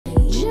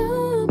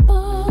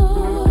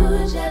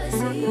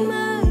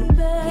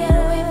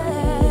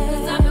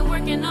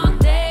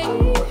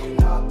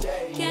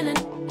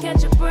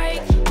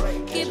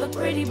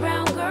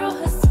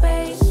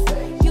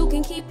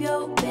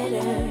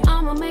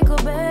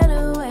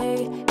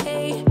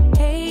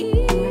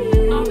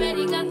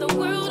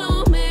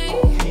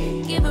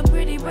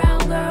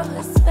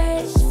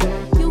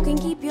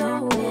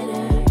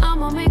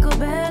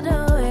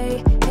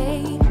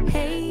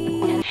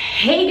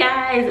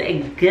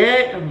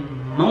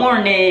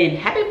morning.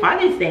 Happy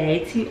Father's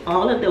Day to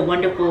all of the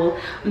wonderful,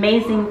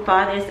 amazing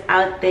fathers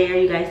out there.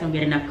 You guys don't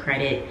get enough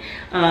credit.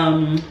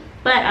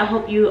 But I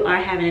hope you are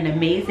having an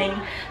amazing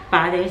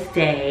Father's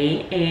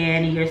Day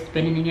and you're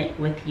spending it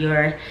with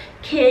your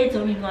kids,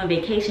 or even on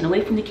vacation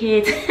away from the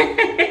kids.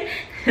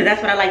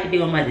 That's what I like to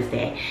do on Mother's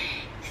Day.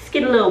 Just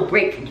get a little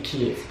break from the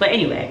kids. But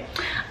anyway,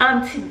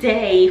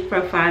 today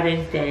for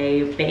Father's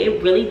Day,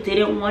 babe really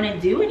didn't want to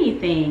do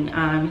anything.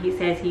 He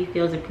says he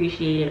feels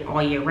appreciated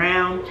all year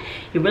round.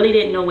 He really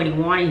didn't know what he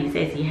wanted. He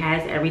says he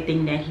has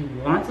everything that he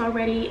wants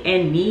already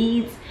and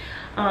needs.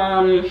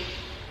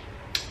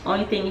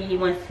 Only thing he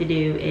wants to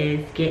do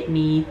is get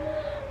me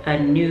a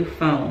new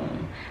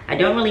phone. I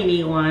don't really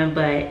need one,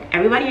 but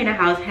everybody in the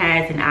house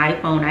has an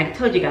iPhone. I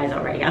told you guys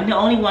already. I'm the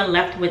only one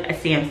left with a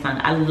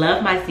Samsung. I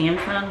love my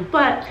Samsung,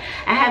 but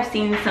I have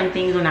seen some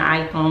things on the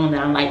iPhone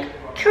that I'm like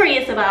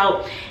curious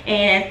about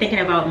and thinking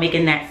about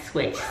making that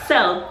switch.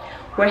 So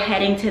we're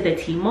heading to the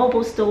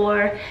T-Mobile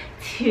store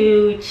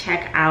to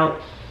check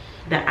out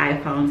the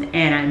iPhones,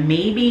 and I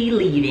may be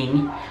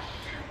leaving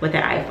with the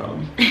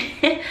iPhone.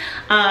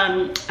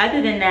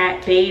 Other than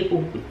that,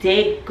 babe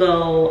did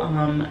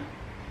go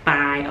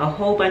buy a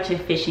whole bunch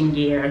of fishing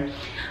gear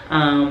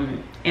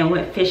and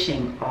went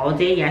fishing all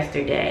day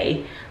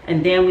yesterday,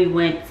 and then we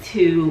went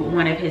to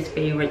one of his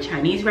favorite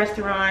Chinese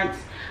restaurants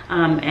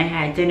and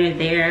had dinner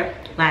there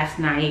last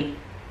night.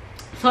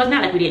 So it's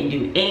not like we didn't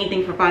do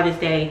anything for Father's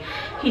Day.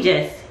 He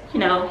just, you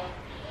know,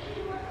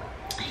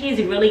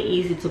 he's really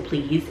easy to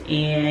please,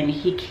 and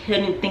he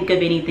couldn't think of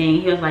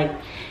anything. He was like,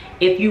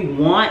 if you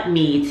want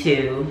me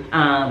to,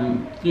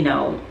 you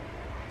know,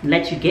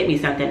 let you get me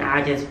something,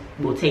 I just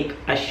will take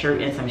a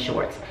shirt and some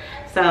shorts.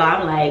 So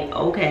I'm like,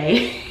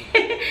 okay.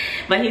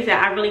 But he said,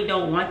 I really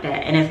don't want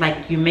that. And it's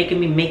like, you're making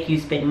me make you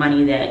spend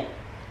money that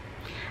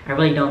I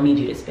really don't need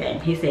you to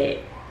spend. He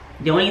said,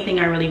 the only thing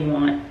I really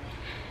want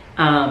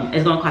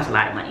is gonna cost a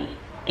lot of money.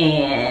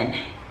 And,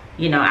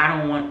 you know,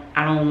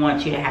 I don't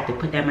want you to have to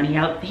put that money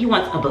out. He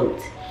wants a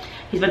boat.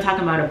 He's been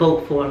talking about a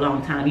boat for a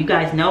long time. You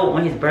guys know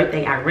on his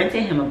birthday, I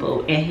rented him a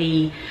boat and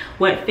he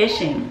went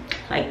fishing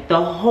like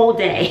the whole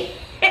day.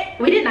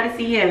 We did not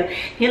see him.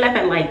 He left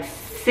at like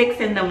 6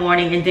 in the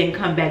morning and didn't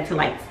come back till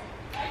like,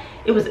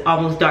 it was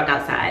almost dark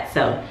outside.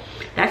 So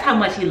that's how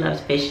much he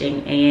loves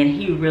fishing, and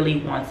he really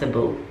wants a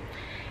boat.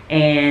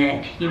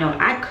 And you know,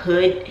 I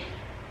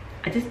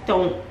just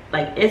don't,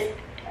 like, it's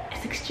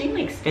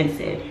extremely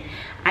expensive.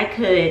 I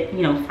could,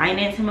 you know,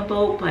 finance him a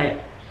boat,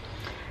 but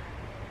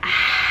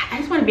I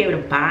just want to be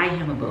able to buy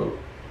him a boat.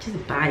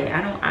 Just buy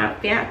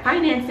it.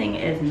 Financing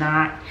is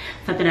not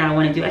something that I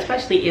want to do,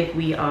 especially if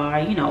we are,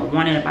 you know,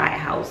 wanting to buy a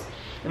house.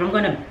 If I'm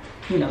going to,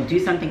 you know, do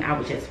something, I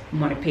would just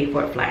want to pay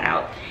for it flat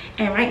out.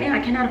 And right now I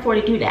cannot afford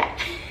to do that.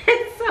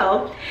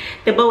 So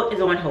the boat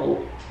is on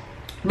hold.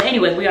 But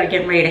anyways, we are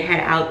getting ready to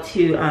head out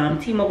to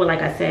T-Mobile,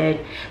 like I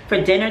said,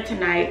 for dinner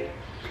tonight.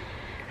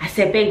 I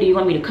said, babe, do you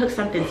want me to cook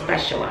something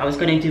special? I was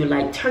gonna do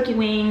like turkey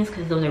wings,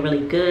 because those are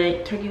really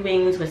good. Turkey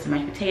wings with some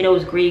mashed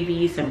potatoes,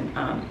 gravy,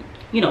 some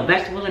you know,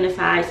 vegetables on the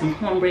side, some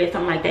cornbread,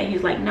 something like that.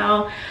 He's like,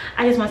 no,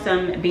 I just want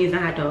some beans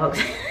and hot dogs.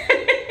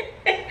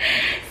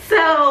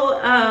 So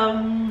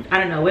I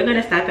don't know, we're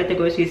gonna stop at the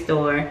grocery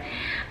store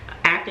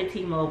after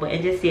T-Mobile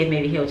and just see if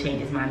maybe he'll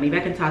change his mind. Maybe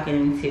I can talk him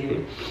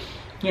into,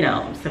 you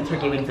know, some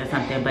turkey wings or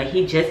something. But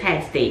he just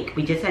had steak.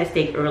 We just had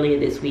steak earlier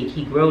this week.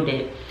 He grilled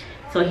it,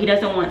 so he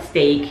doesn't want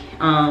steak.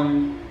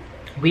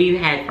 We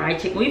had fried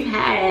chicken. We've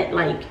had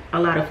like a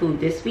lot of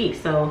food this week,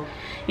 so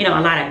you know,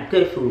 a lot of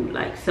good food.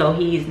 Like, so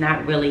he's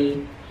not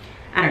really,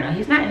 I don't know,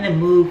 he's not in the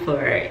mood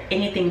for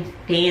anything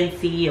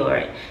fancy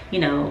or, you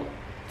know,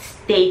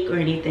 steak or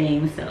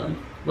anything. So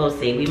we'll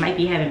see. We might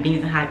be having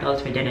beans and hot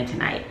dogs for dinner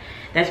tonight.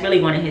 That's really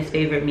one of his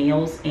favorite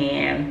meals,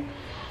 and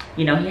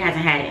you know, he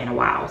hasn't had it in a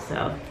while.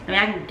 So I mean,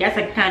 I guess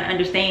I kind of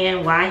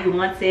understand why he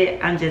wants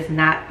it. I'm just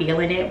not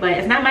feeling it, but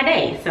it's not my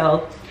day,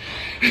 so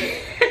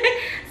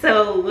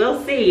so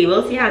we'll see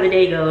how the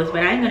day goes.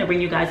 But I'm gonna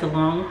bring you guys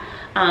along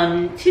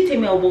to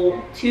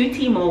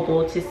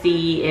T-Mobile to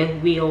see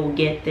if we'll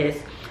get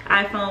this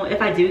iPhone.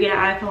 If I do get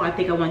an iPhone, I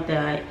think I want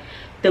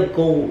the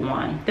gold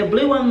one. The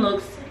blue one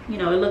looks, you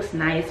know, it looks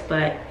nice,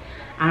 but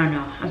I don't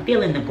know, I'm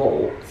feeling the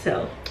gold.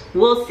 So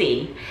we'll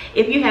see.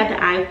 If you have the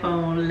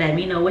iPhone, let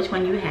me know which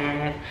one you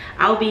have.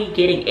 I'll be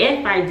getting,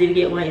 if I do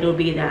get one, it'll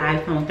be the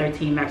iPhone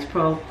 13 Max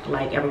Pro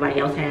like everybody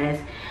else has.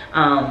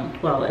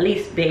 Well, at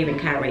least Babe and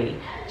Kyrie.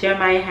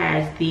 Jeremiah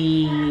has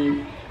the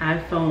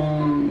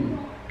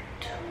iPhone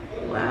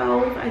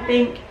 12, I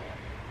think.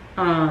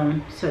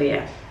 So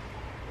yeah,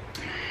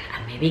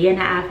 I may be getting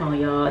an iPhone,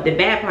 y'all. The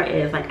bad part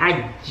is, like,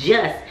 I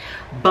just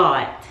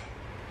bought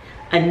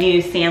a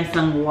new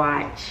Samsung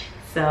watch,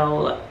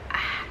 so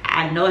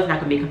I know it's not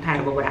gonna be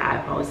compatible with an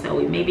iPhone, so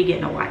we may be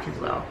getting a watch as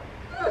well.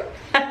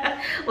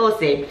 We'll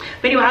see.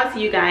 But anyway, I'll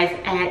see you guys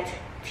at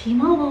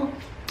T-Mobile.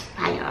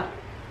 Bye, y'all.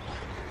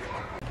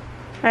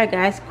 All right,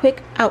 guys,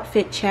 quick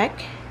outfit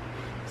check.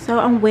 So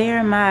I'm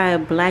wearing my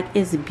Black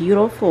is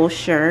Beautiful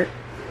shirt.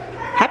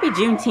 Happy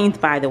Juneteenth,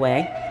 by the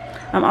way.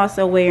 I'm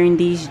also wearing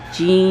these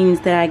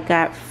jeans that I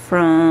got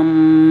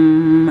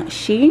from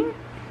Shein.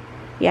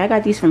 Yeah, I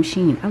got these from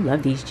Shein. I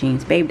love these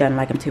jeans. Babe doesn't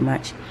like them too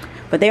much,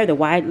 but they're the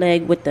wide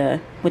leg with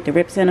the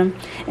rips in them.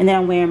 And then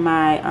I'm wearing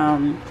my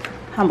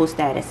Humble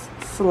Status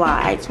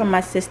slides from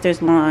my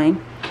sister's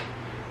line.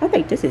 I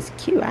think this is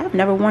cute. I've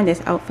never worn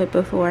this outfit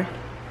before,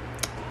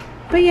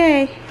 but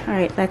yay. All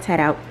right, let's head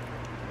out.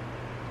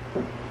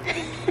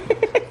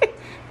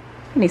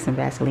 I need some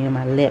Vaseline on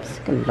my lips.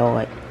 Good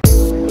Lord.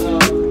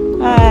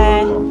 Bye.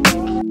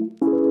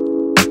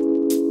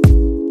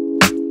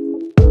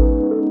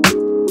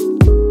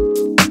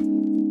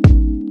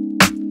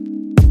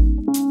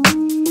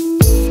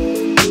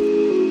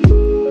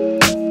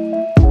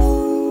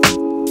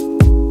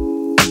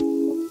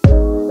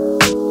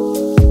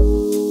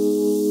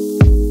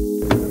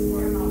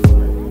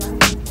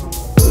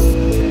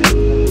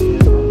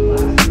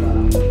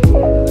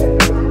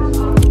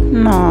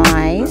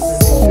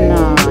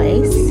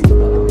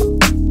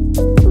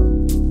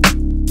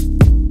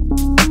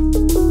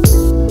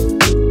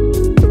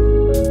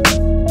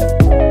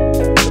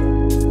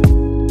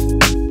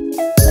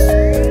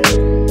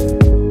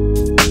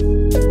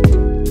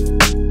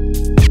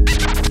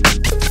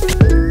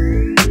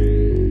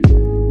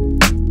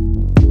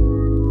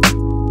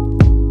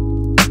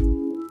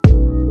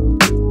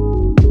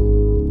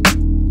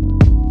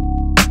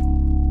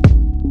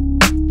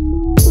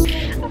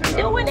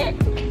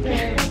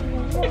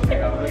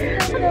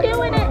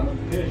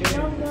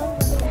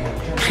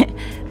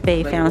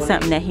 Babe found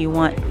something that he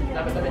want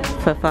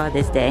for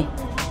Father's Day.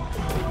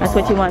 That's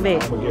what you want,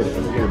 babe? I'm gonna get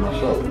it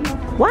myself.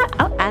 What?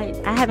 Oh, I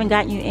haven't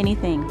gotten you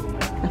anything.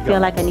 I feel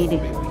like I need to.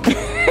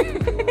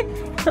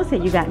 Don't say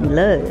you got me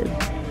love.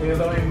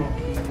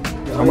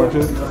 How much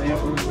is it?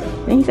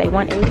 Then you say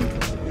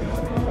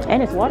 180,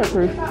 and it's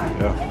waterproof.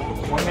 Yeah.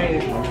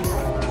 180.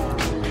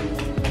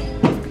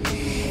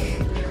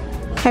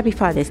 Happy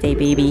Father's Day,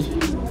 baby.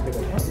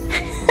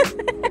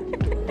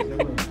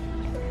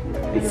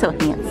 So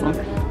handsome.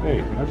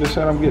 Hey, I just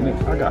said I'm getting it.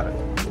 I got it.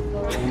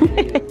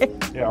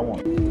 Yeah, I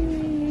want it.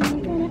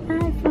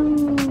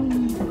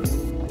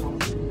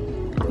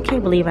 I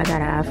can't believe I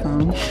got an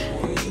iPhone.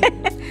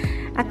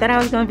 I thought I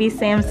was gonna be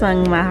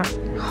Samsung my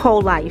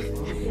whole life.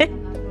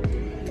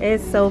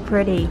 It's so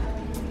pretty.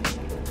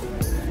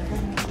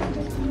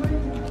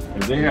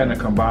 If they hadn't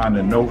combined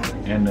the Note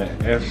and the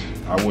S,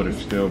 I would have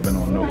still been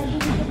on Note.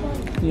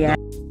 Yeah.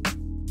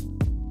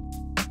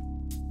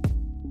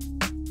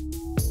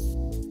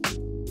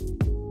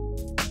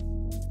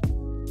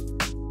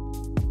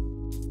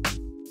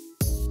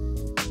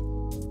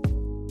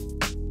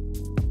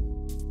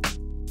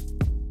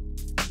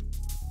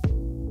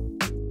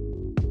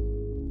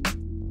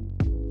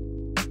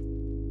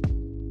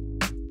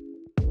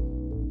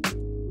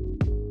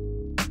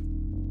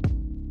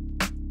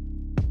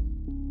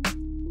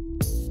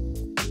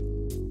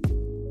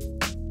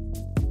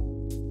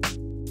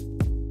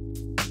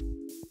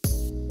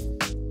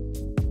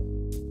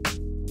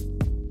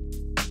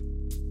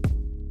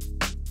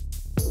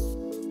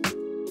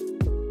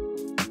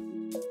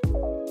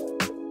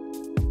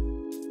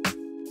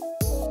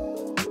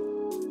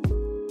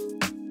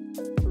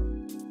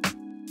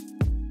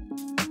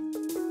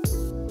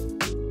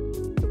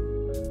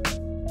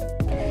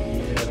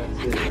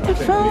 The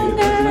phone,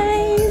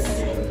 guys.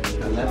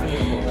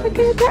 Look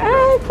at the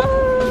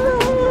iPhone.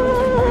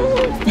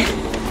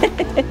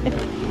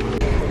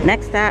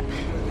 Next stop,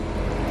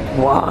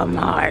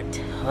 Walmart.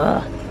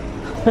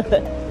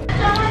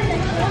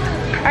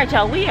 Alright,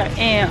 y'all, we are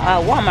in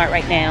Walmart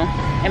right now,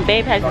 and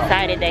Babe has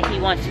decided that he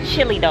wants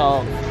chili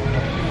dogs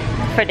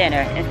for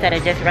dinner instead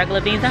of just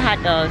regular beans and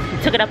hot dogs. He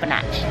took it up a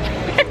notch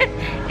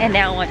and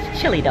now wants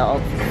chili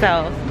dogs.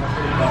 So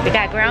we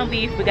got ground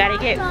beef. We gotta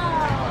get.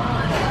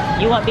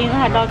 You want beans and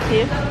hot dogs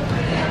too?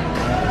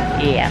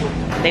 Yeah,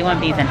 they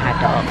want beans and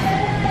hot dogs.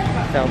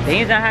 So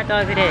beans and hot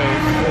dogs it is.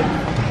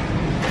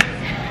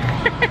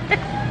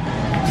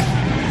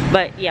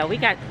 But yeah, we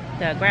got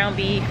the ground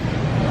beef.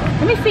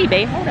 Let me see,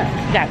 babe. Hold up.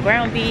 We got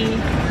ground beef.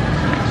 Ain't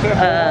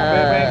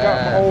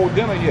got my old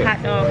dinner yet.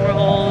 Hot dog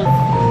rolls.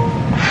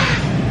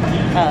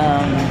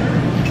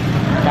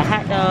 The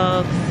hot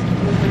dogs.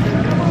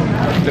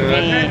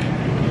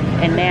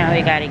 And now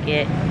we gotta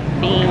get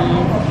beans.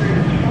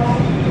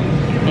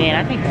 And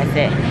I think that's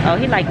it. Oh,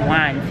 he liked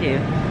wine too.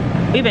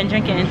 We've been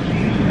drinking.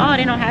 Oh,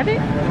 they don't have it?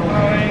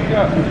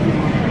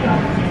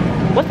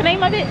 What's the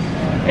name of it?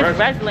 It's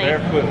wrestling.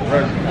 Barefoot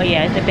wrestling. Oh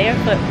yeah, it's a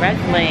barefoot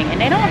wrestling. And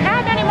they don't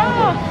have any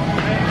more.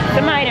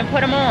 Somebody didn't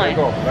put them on.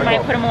 Somebody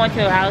put them on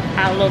to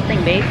our little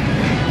thing, babe.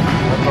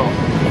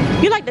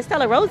 You like the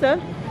Stella Rosa.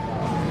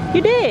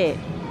 You did.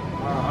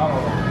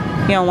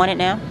 You don't want it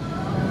now?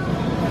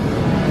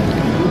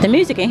 The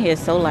music in here is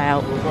so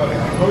loud.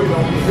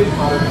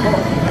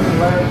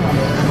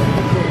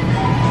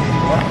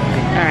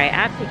 Alright,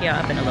 I'll pick y'all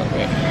up in a little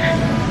bit.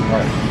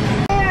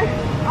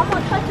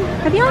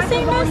 Have y'all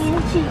seen this?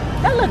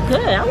 That look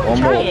good. I want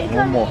to try it.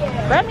 One more.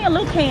 Grab me a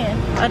little can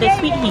of the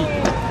sweet heat.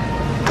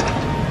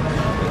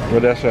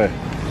 What'd that say?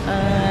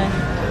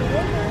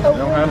 They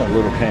don't have no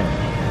little can.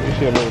 You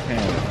see a little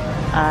can.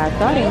 I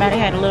thought he might have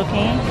had a little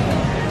can.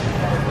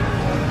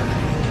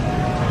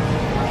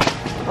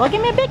 Well,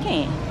 give me a big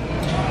can.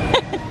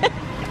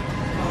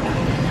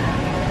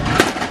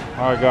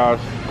 All right, guys.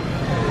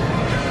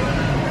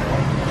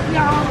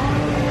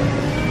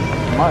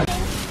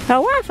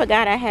 Oh, I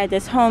forgot I had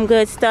this home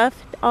good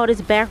stuff. All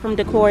this bathroom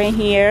decor in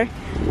here.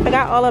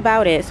 Forgot all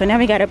about it. So now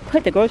we gotta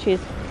put the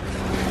groceries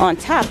on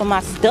top of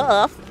my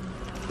stuff.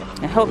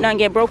 I hope nothing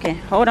get broken.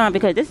 Hold on,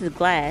 because this is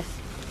glass.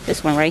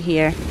 This one right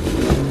here.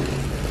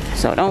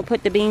 So don't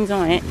put the beans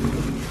on it.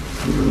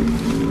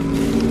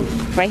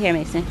 Right here,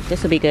 Mason.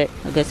 This will be good.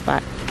 A good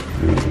spot.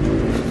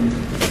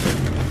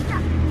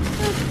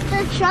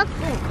 The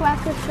chocolate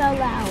cracker's so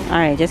loud.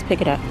 Alright, just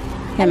pick it up.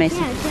 Here,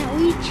 Mason. I can't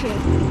reach it.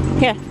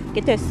 Here,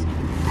 get this.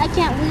 I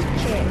can't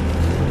reach it.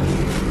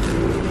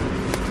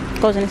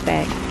 Goes in this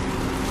bag.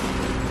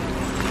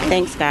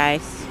 Thanks,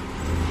 guys.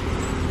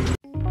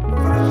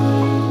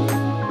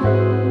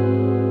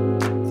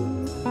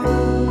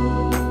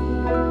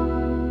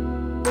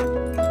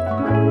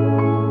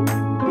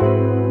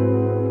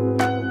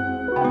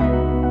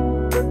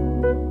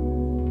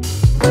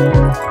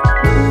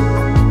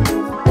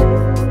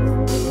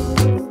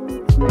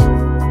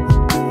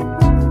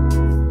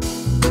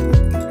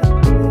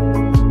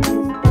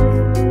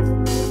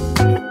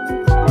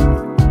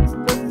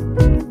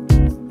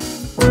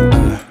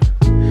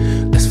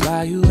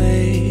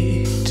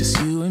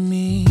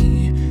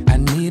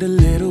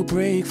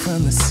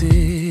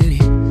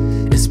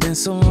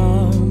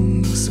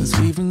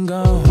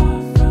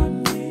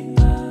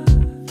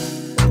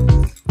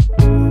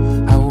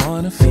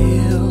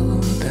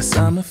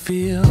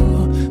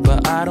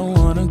 But I don't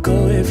wanna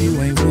go if you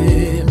ain't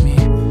with me.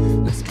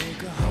 Let's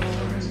make a home.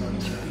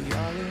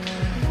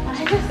 Why is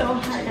it so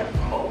hard to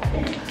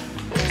open?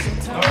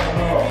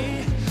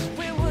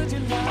 Where would you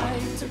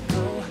like to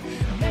go?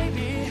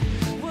 Maybe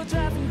we'll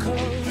drive and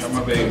coast.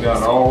 My baby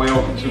got all the way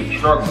open to the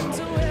truck.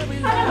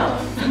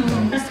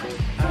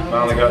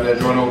 Finally got that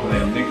joint open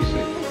there, nigga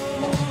said.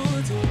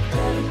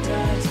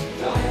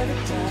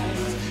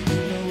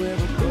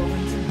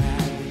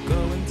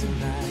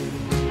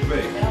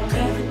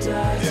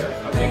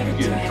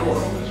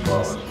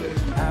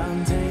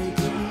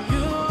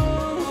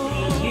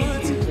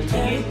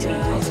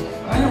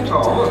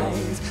 Tall, look.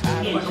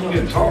 Like I'm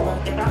getting tall.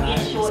 If I'm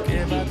getting short, you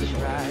get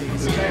short.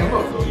 This ain't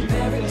look though. You used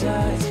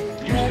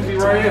to be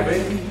right here,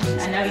 baby.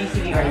 I know you used to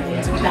be right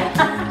there.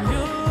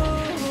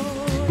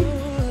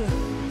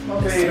 My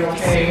baby done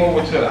came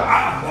over to the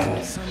iPhone.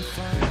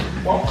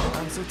 Walk.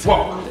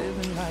 Walk.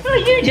 Oh,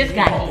 you just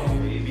got here.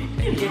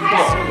 You just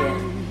got here.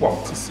 Walk.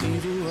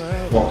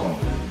 Walk on.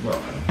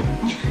 Walk.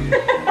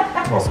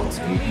 Walk on.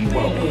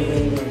 Walk.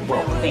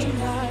 Walk.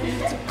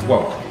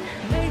 Walk.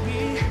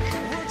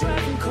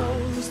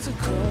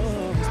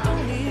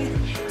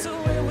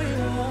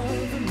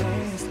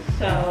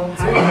 So,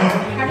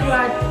 how do I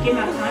get my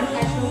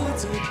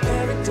contacts? You're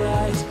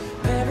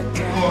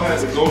gonna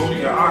have to go to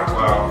your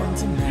iCloud.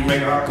 You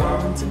make an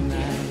iCloud?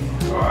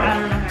 Alright. I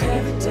don't know how to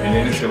get it. And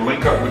then it should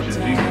link up with your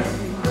Gmail.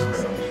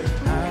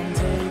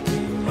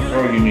 That's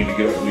all you need to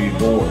get up to these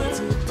boards.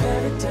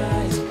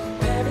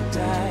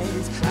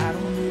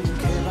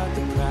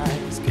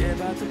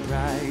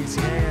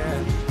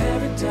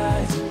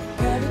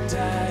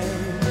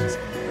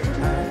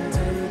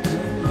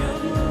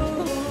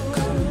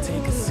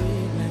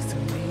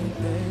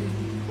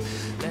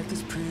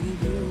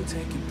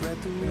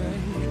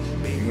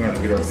 You're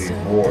gonna get up these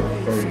boards.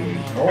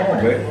 Hold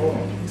on, babe. Hold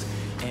on.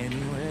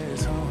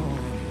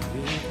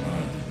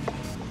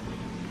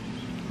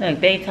 Look,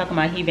 babe talking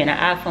about he been an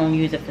iPhone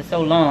user for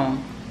so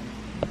long,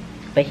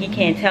 but he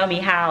can't tell me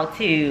how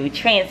to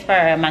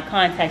transfer my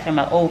contacts from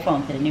my old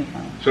phone to the new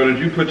phone. So did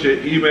you put your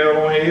email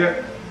on here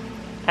yet?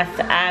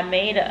 I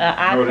made an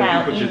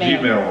iCloud or did you put your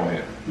Gmail on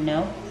here?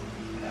 No.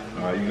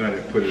 You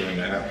gotta put it in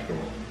the App Store.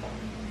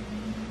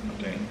 I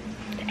think.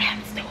 The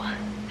App Store.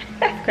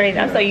 That's crazy.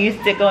 I'm so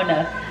used to going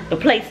to the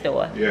Play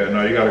Store. Yeah,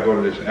 no, you gotta go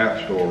to this App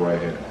Store right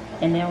here.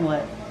 And then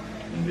what?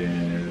 And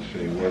then it'll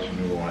say what's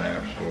new on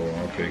App Store.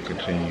 Okay,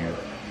 continue.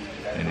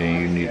 And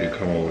then you need to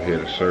come over here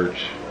to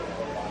search.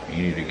 You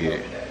need to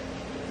get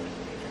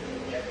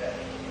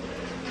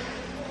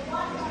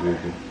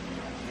Google.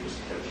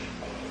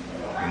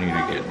 You need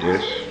to get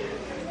this.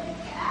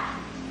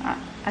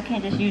 I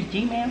can't just use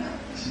Gmail?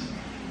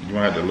 You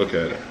might have to look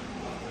at it.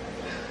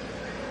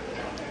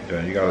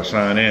 Then you gotta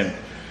sign in.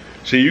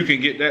 See, you can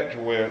get that to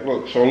where,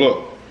 look, hold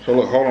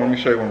on, let me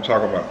show you what I'm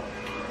talking about.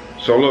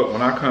 So look,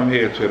 when I come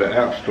here to the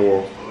App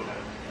Store,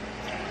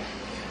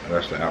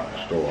 that's the Apple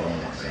Store, I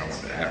want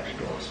the App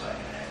Store,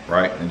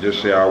 right? And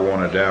just say I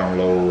wanna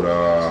download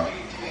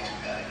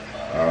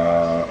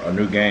a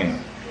new game,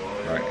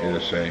 right?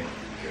 It'll say,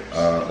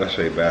 let's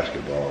say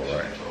basketball,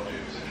 right?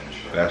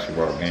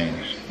 Basketball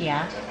games.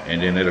 Yeah.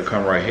 And then it'll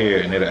come right here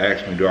and it'll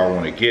ask me, do I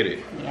want to get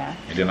it? Yeah.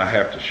 And then I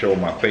have to show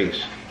my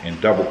face and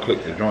double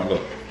click the joint,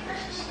 look.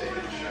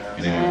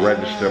 And then it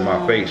register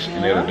my face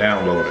and it'll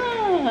download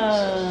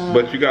it.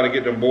 But you got to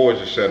get them boys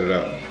to set it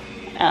up.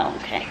 Oh,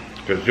 okay.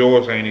 Because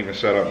yours ain't even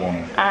set up on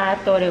it. I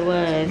thought it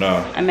was.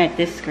 No. I'm at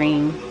this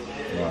screen.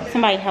 Right.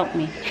 Somebody help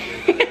me.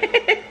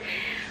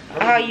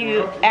 How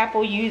you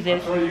Apple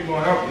users? So you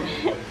gonna help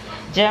me?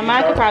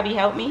 Jeremiah could probably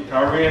help me.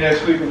 Kyrie in that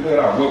sleeping bed,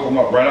 I'll wake him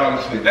up right out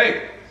of sleep.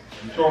 Hey,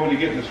 you told me to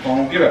get this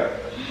phone, get up.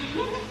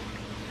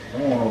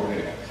 Come on over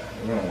there.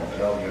 We don't want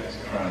that. I was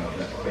just trying to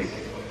just fake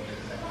it.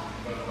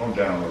 Don't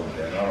download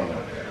that. I don't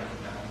want that.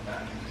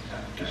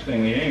 This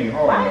thing ain't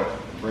hard enough to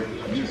break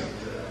this music.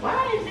 Why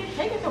is it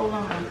taking so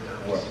long?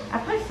 What? I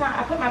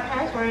put my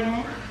password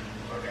in.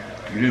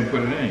 You didn't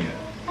put it in yet.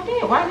 I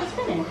did. Why is it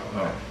spinning?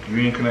 No. You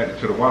ain't connected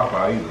to the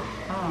Wi-Fi either.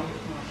 Oh.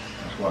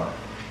 That's why.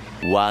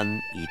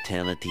 One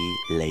eternity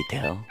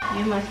later.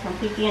 You must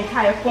complete the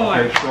entire form.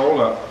 Okay, scroll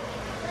up.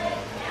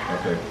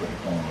 Okay, put the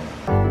phone on.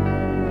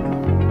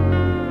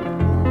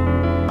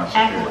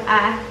 Apple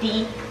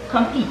ID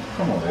complete.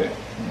 Come on, babe.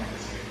 Come on.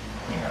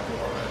 You ain't gotta do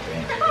all that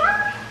thing.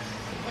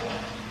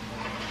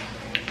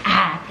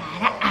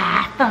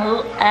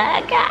 I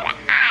got an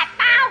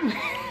iPhone.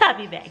 I'll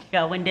be back,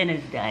 y'all, when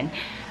dinner's done.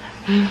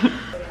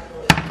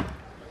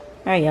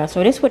 Alright, y'all,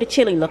 so this is what the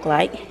chili look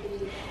like.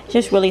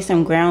 Just really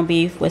some ground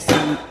beef with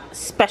some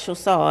special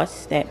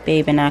sauce that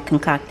Babe and I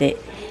concocted.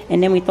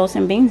 And then we throw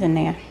some beans in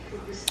there.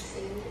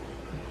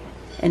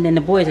 And then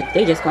the boys,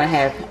 they just gonna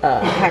have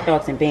hot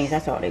dogs and beans.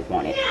 That's all they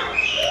wanted.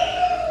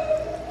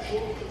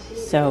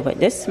 So, but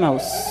this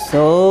smells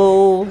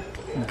so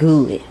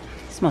good. It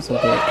smells so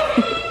good.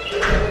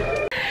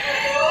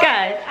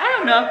 Guys, I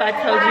don't know if I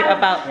told you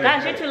about,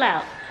 guys, you're too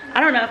loud. I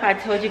don't know if I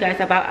told you guys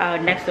about our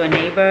next door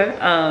neighbor.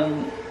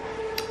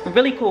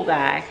 Really cool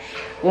guy.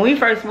 When we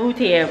first moved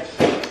here,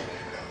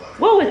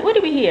 what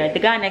did we hear? The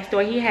guy next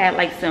door, he had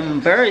like some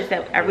birds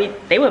that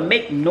they would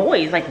make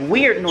noise, like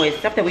weird noise,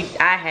 stuff that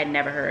I had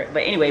never heard.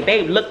 But anyway,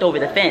 Babe looked over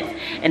the fence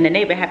and the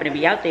neighbor happened to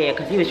be out there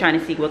because he was trying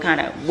to see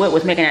what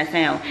was making that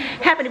sound.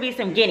 Happened to be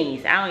some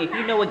guineas. I don't know if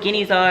you know what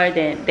guineas are.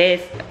 Then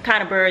there's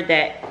kind of bird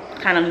that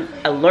kind of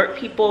alert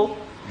people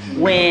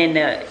when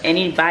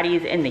anybody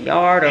is in the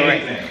yard or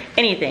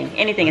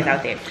anything is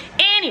out there.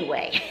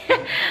 Anyway,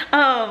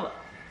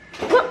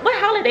 what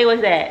holiday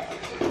was that?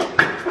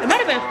 It might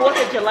have been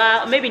 4th of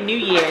July, or maybe New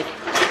Year's.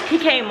 He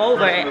came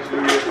over,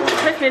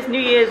 Christmas, New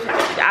Year's,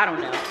 I don't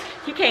know.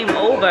 He came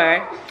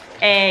over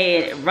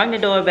and rung the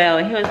doorbell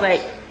and he was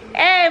like,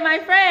 hey, my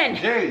friend.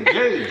 Jay.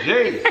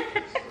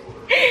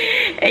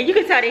 And you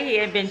could tell that he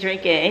had been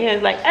drinking. And he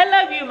was like, I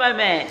love you, my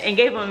man. And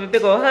gave him a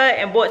big old hug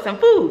and bought some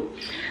food.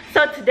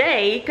 So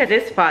today, because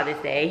it's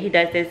Father's Day, he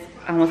does this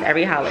almost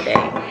every holiday.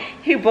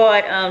 He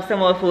bought some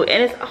more food,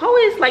 and it's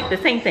always like the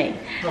same thing.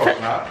 No,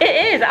 it's not.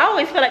 It is. I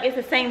always feel like it's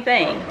the same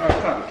thing.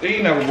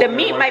 The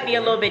meat might be a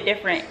little bit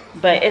different,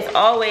 but it's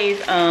always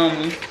He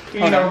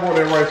never bought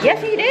that rice.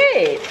 Yes, he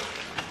did.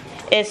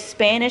 It's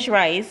Spanish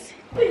rice.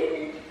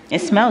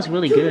 It smells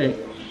really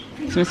good.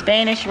 Some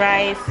Spanish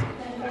rice.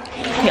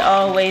 He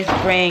always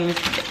brings,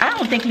 I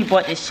don't think he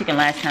bought this chicken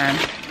last time.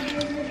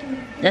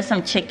 There's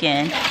some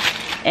chicken.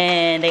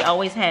 And they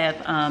always have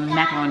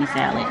macaroni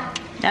salad.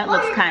 That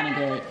looks kind of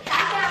good.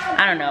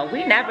 I don't know.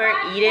 We never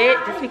eat it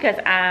just because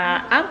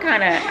I'm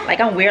kind of,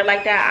 like, I'm weird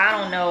like that. I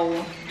don't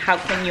know how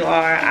clean you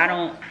are.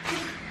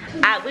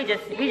 We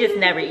just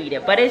never eat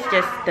it. But it's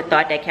just the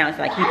thought that counts.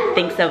 Like, he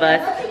thinks of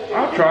us.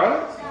 I'll try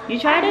it. You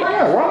tried it?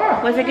 Yeah, why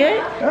not? Was it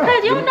good?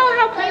 Because you don't know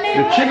how clean they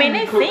are. I mean,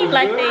 they seem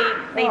like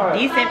they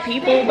decent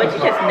people, but you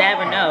just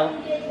never know.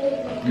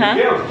 Huh?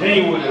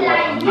 He was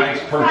like a nice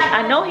person.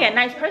 I know he a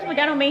nice person, but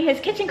that don't mean his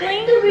kitchen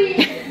clean.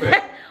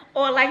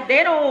 Or like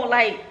they don't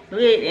like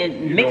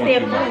mix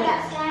their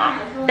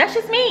food. That's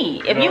just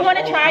me. If you want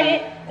to try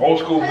it. Old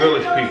school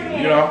village people,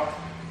 you know.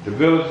 The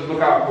villages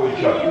look out for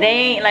each other. They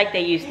ain't like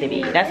they used to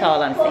be. That's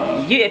all I'm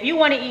saying. If you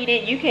want to eat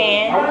it, you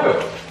can. I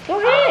will. Go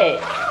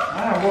ahead.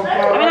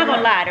 I'm not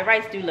gonna lie, the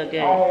rice do look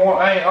good.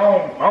 I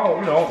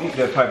don't eat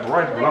that type of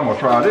rice, but I'm gonna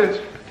try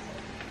this.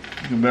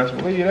 You can best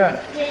believe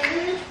that.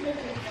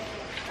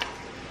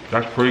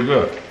 That's pretty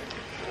good.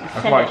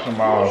 That's like some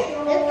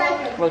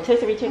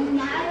rotisserie chicken.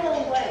 I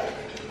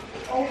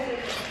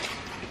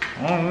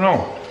don't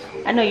know.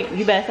 I know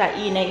you better start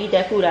eating and eat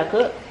that food I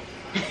cook.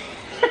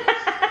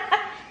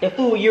 The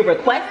food you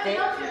requested.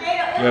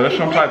 Yeah, that's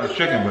some type of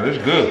chicken, but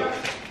it's good.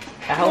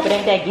 I hope it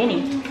ain't that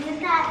guinea.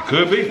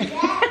 Could be.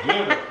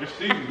 Good. It's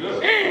seasoned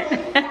good.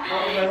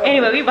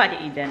 Anyway, we about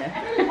to eat dinner.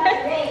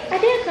 I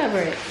did cover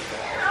it.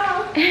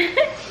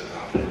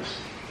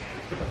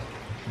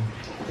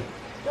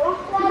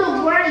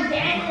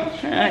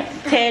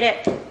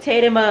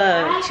 Tear them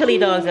chili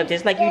dogs up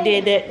just like you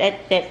did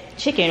that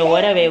chicken or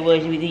whatever it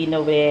was you was eating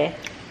over there.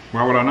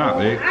 Why would I not,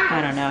 babe?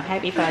 I don't know.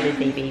 Happy Father's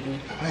Day, baby.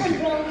 Thank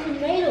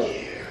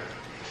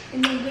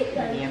you.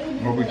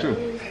 Hope we too.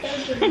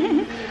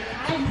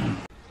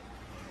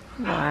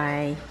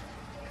 Why?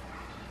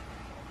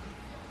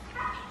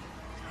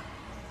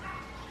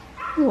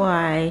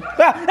 Why?